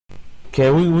Okay,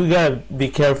 we gotta be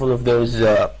careful of those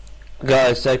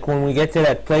guys. Like when we get to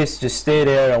that place, just stay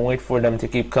there and wait for them to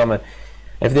keep coming.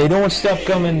 If they don't stop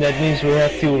coming, that means we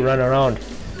have to run around.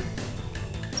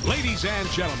 Ladies and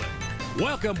gentlemen,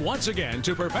 welcome once again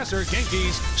to Professor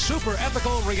Genki's Super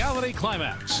Ethical Reality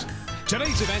Climax.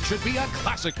 Today's event should be a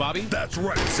classic, Bobby. That's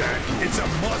right, Zach. It's a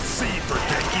must-see for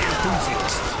Genki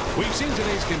enthusiasts. We've seen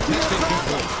today's contestant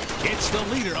before. It's the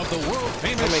leader of the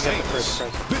world-famous Saints.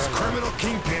 This criminal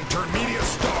kingpin turned media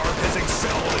star has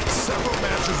excelled in several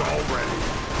matches already.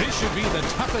 This should be the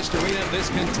toughest arena this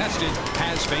contestant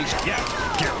has faced yet.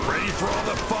 Get ready for all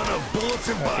the fun of bullets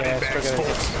and body bags,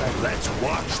 folks. Let's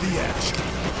watch the action.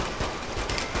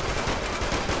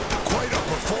 Quite a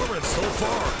performance so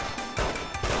far.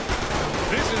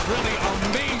 This is really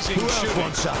amazing shooting.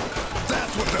 One shot.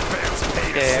 That's what the fans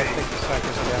pay to see. see. I think the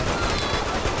snipers are down.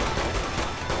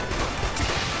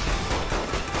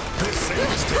 This thing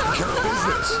is taking care of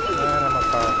business. And I'm a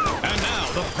car. And now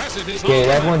the president is Okay,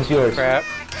 that one's yours. Crap.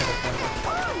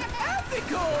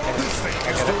 This thing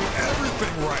is doing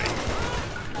everything right.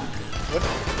 What?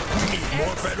 We need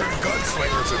more veteran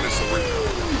gunslingers in this arena.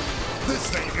 This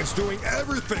thing is doing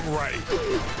everything right.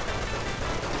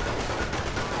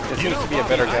 It seems to be a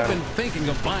better gun. I've been thinking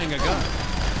of buying a gun.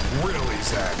 Really,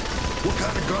 Zach? What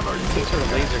kind of gun are you Some sort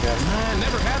of laser gun. I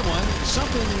never had one.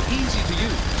 Something easy to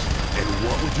use. And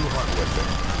what would you hunt with it?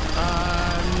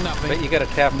 Nothing. But you gotta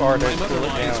tap R to My cool it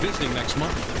mother-in-law is down. visiting next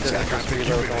month. Zach, I think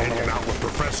you've been hanging out with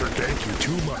Professor Genki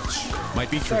too much.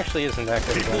 Might be It true. actually isn't that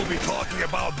good. People will be talking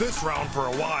about this round for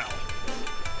a while.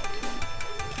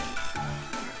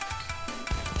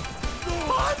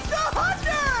 Monster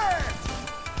Hunter!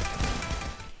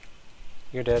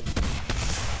 You're dead.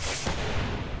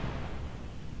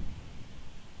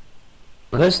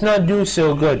 Let's not do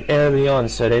so good early on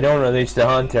so they don't release the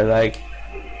hunter. Like,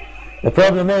 the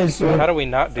problem is, So how do we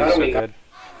not do so good?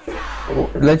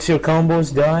 let your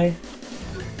combos die.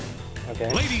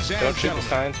 Okay. Ladies and Don't shoot the gentlemen,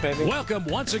 signs, maybe? welcome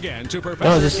once again to Professor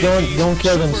No, just don't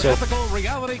kill them Super so. Ethical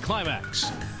Reality Climax.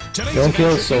 Today's Don't kill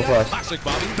event so should be a fast. Classic,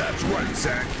 Bobby. That's right,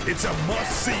 Zach. It's a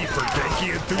must-see for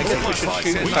Genki I guess we should enthusiasts.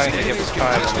 shoot the We've signs seen to give this us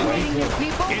time.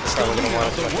 contestant. It's the Probably gonna leader want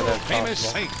of as the much of that world-famous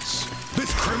possible. Saints.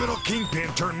 This criminal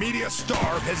kingpin turned media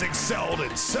star has excelled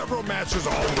in several matches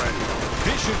already.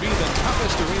 This should be the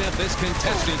toughest arena this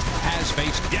contestant has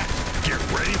faced yet. Get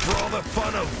ready for all the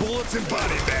fun of bullets and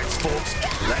body bags, folks.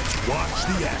 Let's watch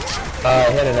the action. I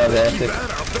hit another Keep epic.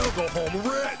 that up, they'll go home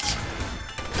rich.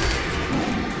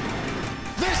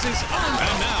 This is on.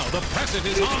 And now the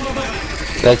president is on the map.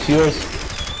 That's yours.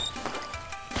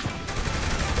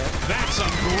 That's a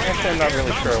great. Actually, I'm not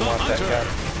really sure I want that gun.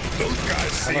 Those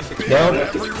guys seem Unless it's big down.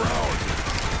 every round.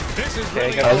 This is Okay,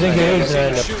 really I think it is,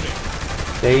 amazing shooting.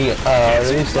 They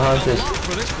released the hunters. A lot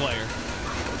for this player.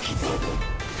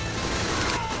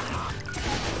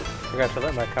 Forgot to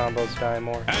let my combos die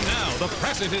more. And now the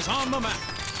president is on the map.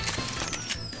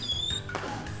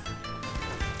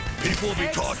 People will be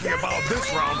talking about this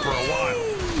round for a while.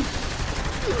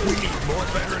 We need more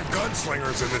veteran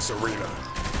gunslingers in this arena.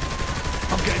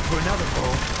 I'm getting for another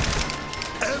goal.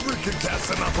 Every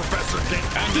contestant on Professor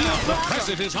Genki. And now the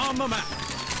president is on the map.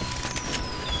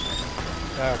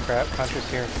 Oh crap, Hunter's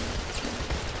here.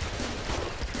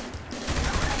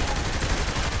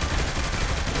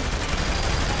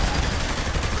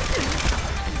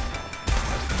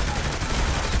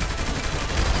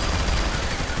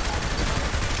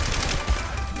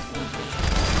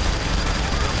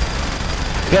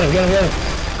 Get him, get him, get him.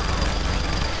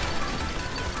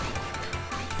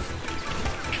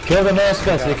 Kill the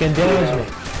mascots, they can damage me.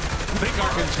 Think our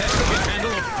contestant can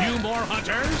handle a few more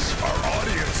hunters? Our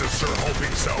audience is sure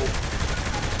hoping so.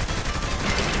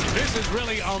 This is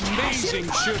really amazing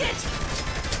shooting.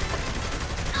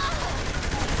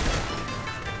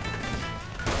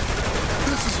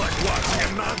 This is like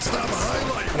watching a non-stop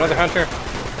highlight. Another hunter.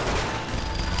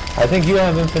 I think you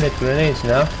have infinite grenades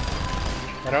now.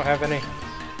 I don't have any.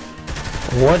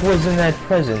 What was in that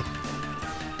present?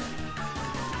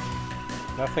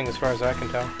 Nothing as far as I can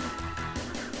tell.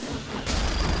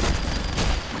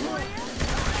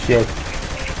 Shit.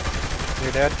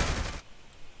 You're dead?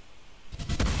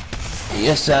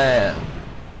 Yes, I am.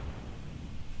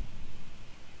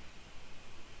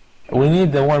 We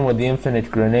need the one with the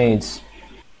infinite grenades.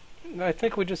 I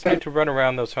think we just need to run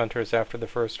around those hunters after the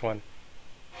first one.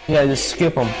 Yeah, just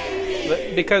skip them.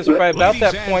 Because by about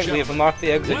that Ladies and point we have gentlemen, unlocked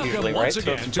the exit welcome usually, right? once So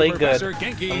again if you to play good, Professor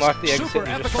Genki's unlock the exit Super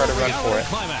and you just Ethical try to run for Reality it.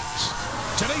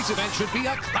 Climax. Today's event should be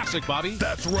a classic, Bobby.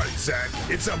 That's right, Zach.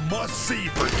 It's a must-see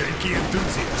for Genki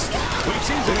enthusiasts. We've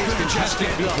seen today's contestant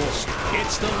before.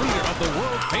 It's the leader of the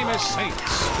world-famous Saints.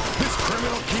 This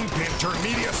criminal kingpin turned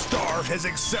media star has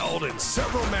excelled in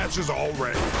several matches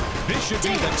already. This should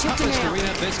be the toughest arena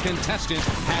this contestant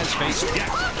has faced yet.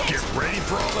 Get ready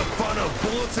for all the fun of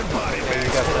bullets and body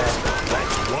bags.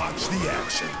 Let's watch the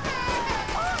action.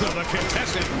 The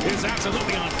contestant is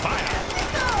absolutely on fire.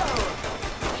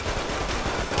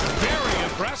 Very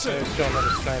impressive. There's still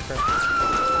another sniper.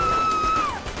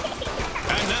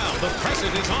 And now the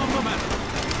president is on the map.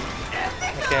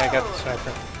 Okay, I got the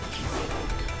sniper.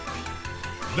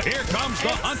 Here comes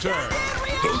the hunter.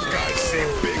 Those guys seem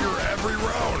bigger every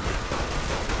round.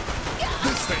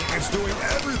 This thing is doing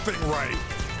everything right.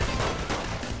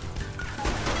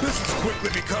 This is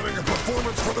quickly becoming a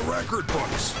performance for the record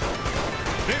books.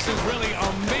 This is really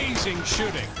amazing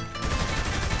shooting.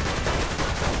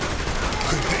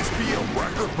 Could this be a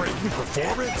record-breaking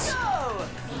performance?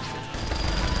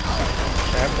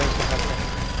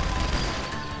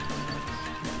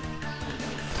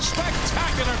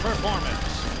 Spectacular performance.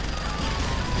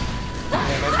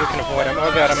 Yeah, maybe we can avoid him.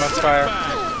 Oh god, I'm on fire.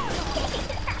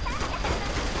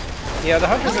 Yeah, the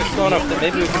hunters are slow enough that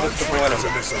maybe we can just avoid him.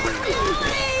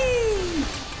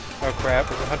 Oh crap,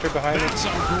 there's a hunter behind me. That's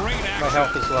some great action. My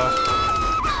health is low.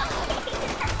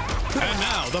 And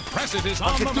now the president is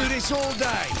on the map. This all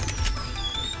day.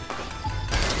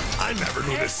 I never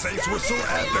knew the Saints were so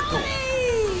ethical.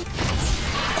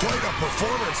 Quite a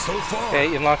performance so far. Okay,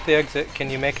 you unlock the exit. Can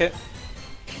you make it?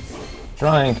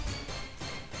 Trying.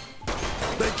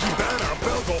 They keep at it,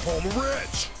 they'll go home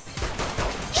rich.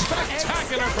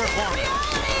 Spectacular performance.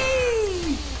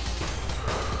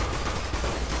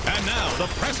 And now the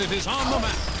president is on the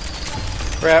map.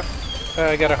 Crap.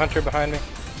 I got a hunter behind me.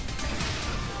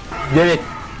 Did it.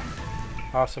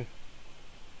 Awesome.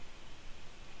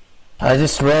 I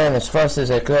just ran as fast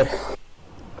as I could.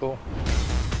 Cool.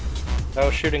 I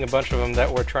was shooting a bunch of them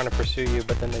that were trying to pursue you,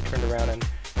 but then they turned around and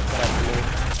went after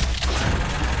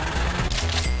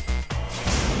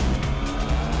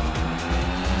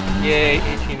me. Yay,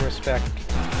 18 respect.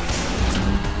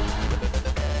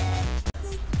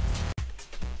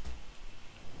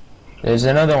 There's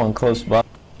another one close by.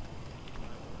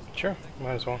 Sure,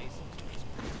 might as well.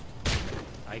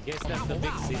 I guess that's the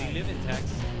big city living tax.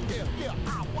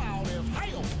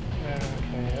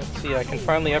 Okay, let's see, I can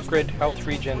finally upgrade health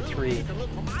regen 3.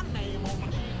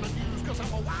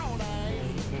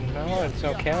 No, it's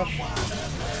no cash.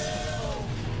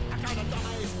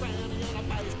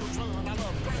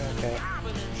 Okay.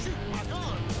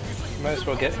 Might as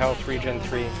well get health regen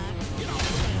 3.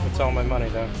 That's all my money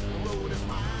though.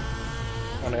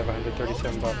 I only have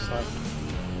 137 bucks left.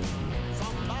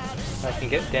 I can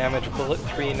get damage bullet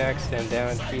 3 next and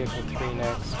damage vehicle 3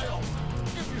 next.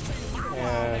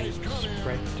 And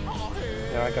sprint.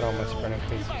 No, I got all my sprint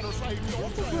increases. I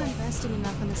think we're investing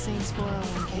enough in the Saints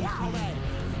 401k plan.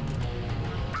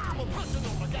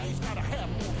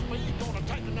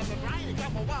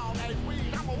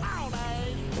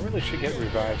 I really should get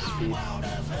revive speed.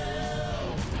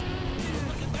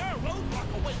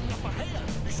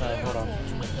 Hold on.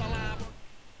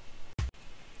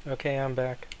 Okay, I'm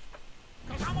back.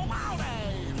 Let's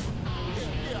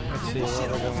see where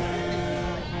we're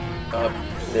going.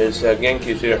 There's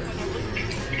Genki's here.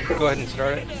 Go ahead and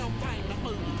start it.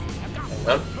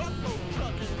 Huh?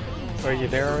 Are you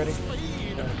there already?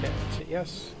 Okay, let's see.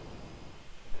 Yes.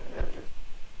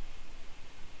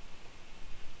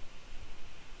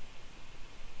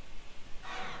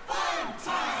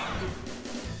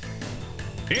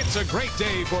 It's a great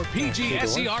day for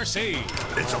PGSERC.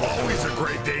 It's always a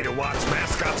great day to watch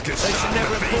mascots get shot in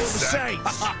the face.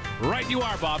 Right you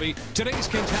are, Bobby. Today's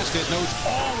contestant knows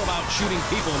all about shooting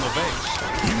people in the face.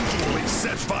 Usually,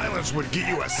 such violence would get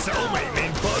you a cellmate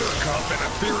named Buttercup and a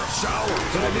fear of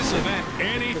showers. At this event,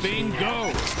 anything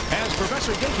goes, as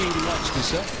Professor Genki loves to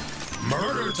say.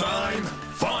 Murder time,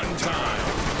 fun time.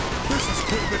 This is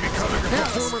quickly becoming a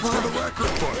performance for the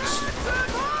record books.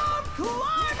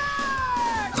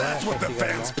 That's what the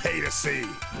fans pay to see.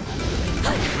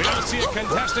 We don't see a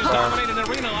contestant dominate an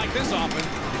arena like this often.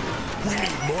 We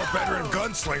need more veteran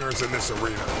gunslingers in this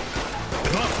arena.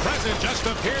 The president just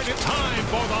appeared in time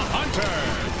for the hunter.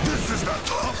 This is the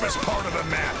toughest part of the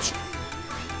match.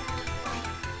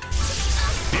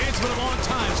 It's been a long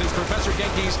time since Professor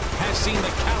Genki's has seen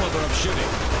the caliber of shooting.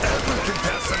 Every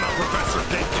contestant on Professor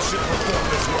Genki should perform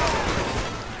this well.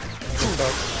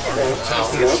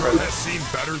 This has seen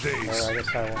better days. I guess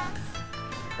I won't.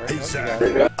 Hey, Zach,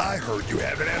 I heard you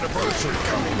have an anniversary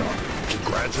coming up.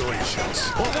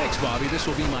 Congratulations. Well, thanks, Bobby. This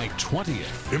will be my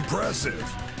 20th. Impressive.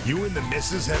 You and the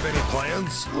missus have any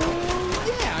plans?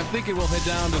 Yeah, I'm thinking we'll head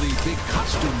down to the big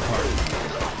costume party.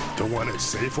 The one at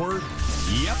Safe Word?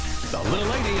 Yep, the little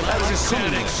lady likes to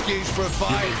come in. excuse for a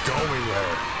fight. You ain't going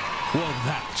there. Well,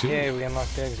 that too. Yay, we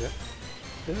unlocked the exit.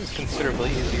 This is considerably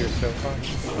easier so far.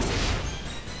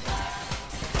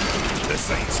 The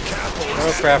Saints Capital.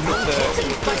 Oh crap,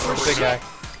 it's a big guy.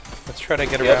 Let's try to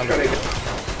get around him.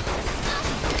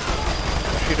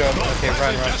 Shoot him. Okay,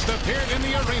 run. Just appeared in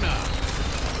the arena.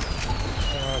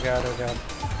 Oh god, oh god.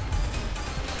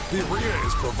 The arena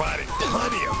is providing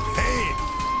plenty of pain.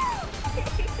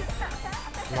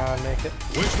 Come on, make it.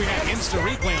 Wish we had instant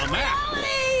replay on that.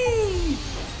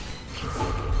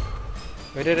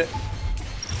 We did it.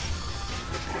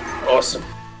 Awesome.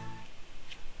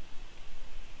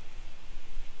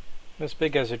 Those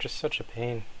big guys are just such a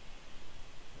pain.